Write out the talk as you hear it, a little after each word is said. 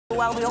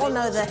Well, we all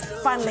know the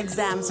final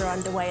exams are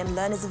underway and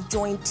learners have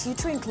joined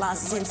tutoring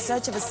classes in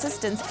search of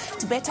assistance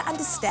to better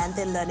understand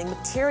their learning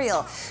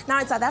material. Now,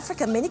 in South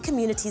Africa, many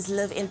communities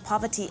live in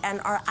poverty and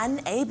are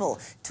unable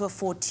to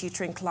afford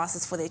tutoring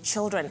classes for their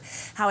children.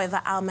 However,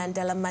 our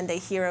Mandela Monday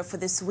hero for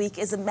this week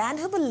is a man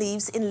who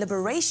believes in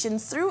liberation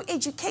through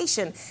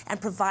education and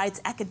provides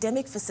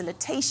academic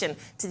facilitation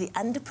to the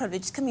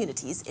underprivileged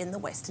communities in the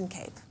Western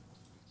Cape.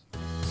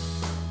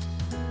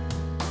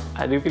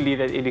 I do believe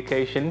that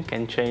education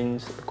can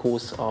change the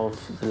course of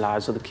the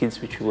lives of the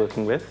kids which we're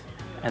working with,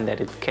 and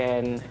that it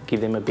can give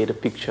them a better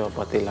picture of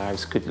what their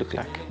lives could look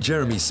like.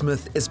 Jeremy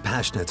Smith is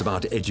passionate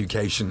about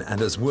education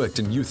and has worked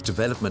in youth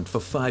development for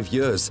 5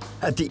 years.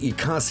 At the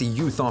iKasi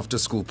Youth After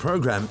School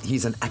program,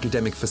 he's an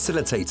academic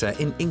facilitator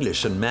in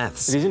English and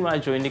maths. The reason why I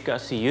joined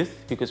iKasi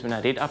Youth, because when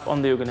I read up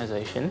on the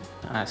organization,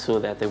 I saw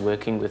that they're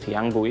working with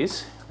young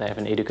boys. They have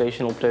an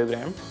educational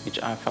program,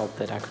 which I felt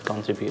that I could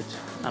contribute.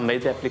 I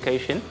made the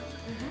application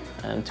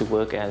to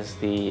work as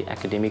the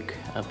academic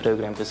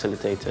program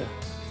facilitator.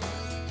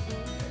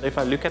 If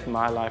I look at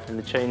my life and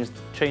the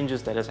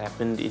changes that has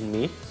happened in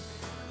me,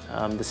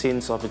 the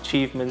sense of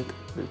achievement,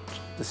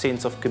 the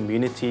sense of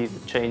community,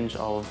 the change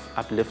of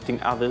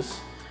uplifting others,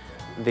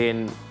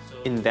 then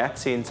in that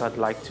sense I'd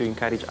like to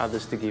encourage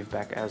others to give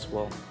back as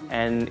well.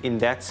 And in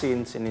that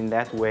sense and in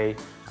that way,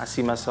 I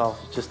see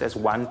myself just as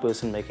one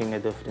person making a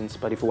difference.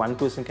 But if one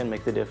person can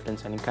make the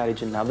difference and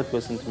encourage another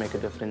person to make a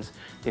difference,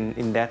 then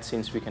in that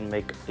sense we can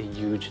make a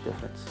huge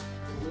difference.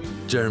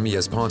 Jeremy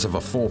is part of a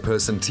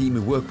 4-person team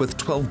who work with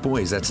 12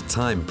 boys at a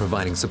time,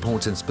 providing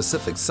support in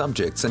specific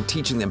subjects and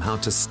teaching them how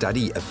to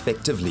study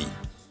effectively.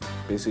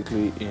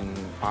 Basically, in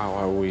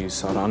our we're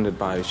surrounded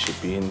by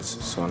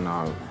sheep-ins, so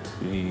now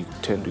we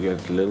tend to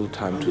get little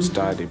time to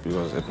study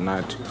because at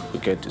night we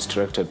get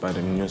distracted by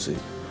the music.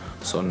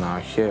 So now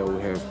here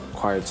we have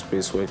quiet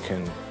space where we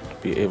can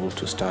be able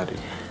to study.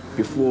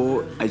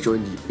 Before I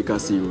joined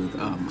iKasi Youth,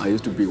 I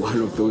used to be one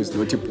of those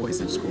naughty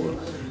boys in school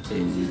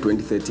in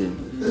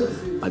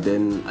 2013. But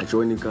then I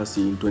joined iKasi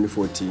in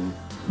 2014,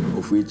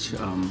 of which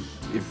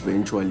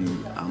eventually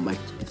I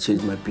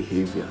changed my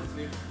behavior.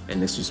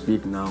 And as you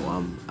speak now,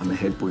 I'm a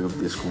head boy of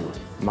the school.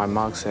 My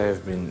marks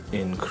have been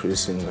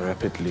increasing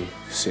rapidly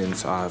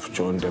since I've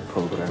joined the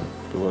program,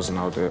 because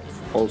now they've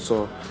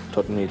also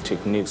taught me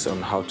techniques on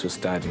how to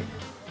study.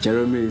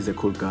 Jeremy is a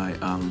cool guy.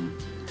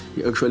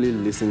 He actually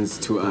listens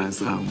to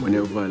us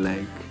whenever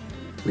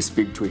we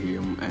speak to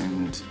him,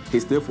 and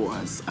he's there for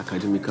us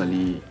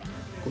academically,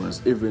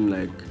 because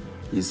even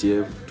he's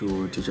here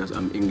to teach us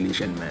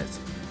English and maths,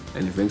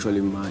 and eventually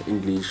my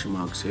English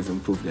marks have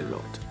improved a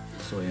lot.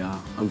 So yeah,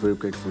 I'm very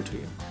grateful to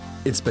him.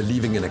 It's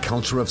believing in a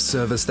culture of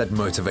service that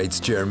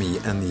motivates Jeremy,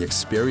 and the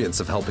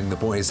experience of helping the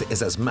boys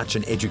is as much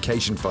an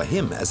education for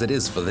him as it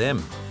is for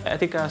them.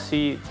 At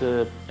iKasi,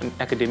 the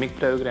academic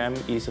program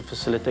is a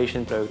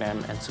facilitation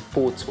program and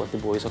supports what the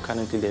boys are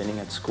currently learning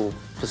at school.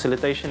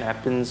 Facilitation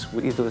happens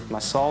either with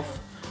myself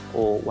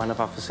or one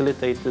of our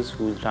facilitators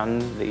who run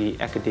the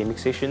academic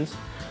sessions.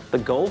 The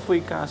goal for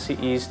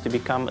iKasi is to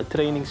become a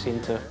training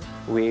center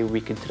where we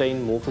can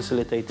train more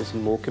facilitators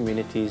in more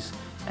communities,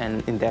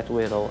 and in that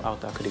way roll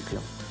out our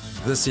curriculum.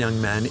 This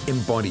young man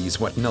embodies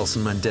what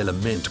Nelson Mandela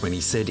meant when he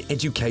said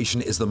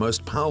education is the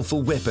most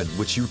powerful weapon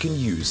which you can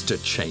use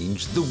to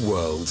change the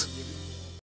world.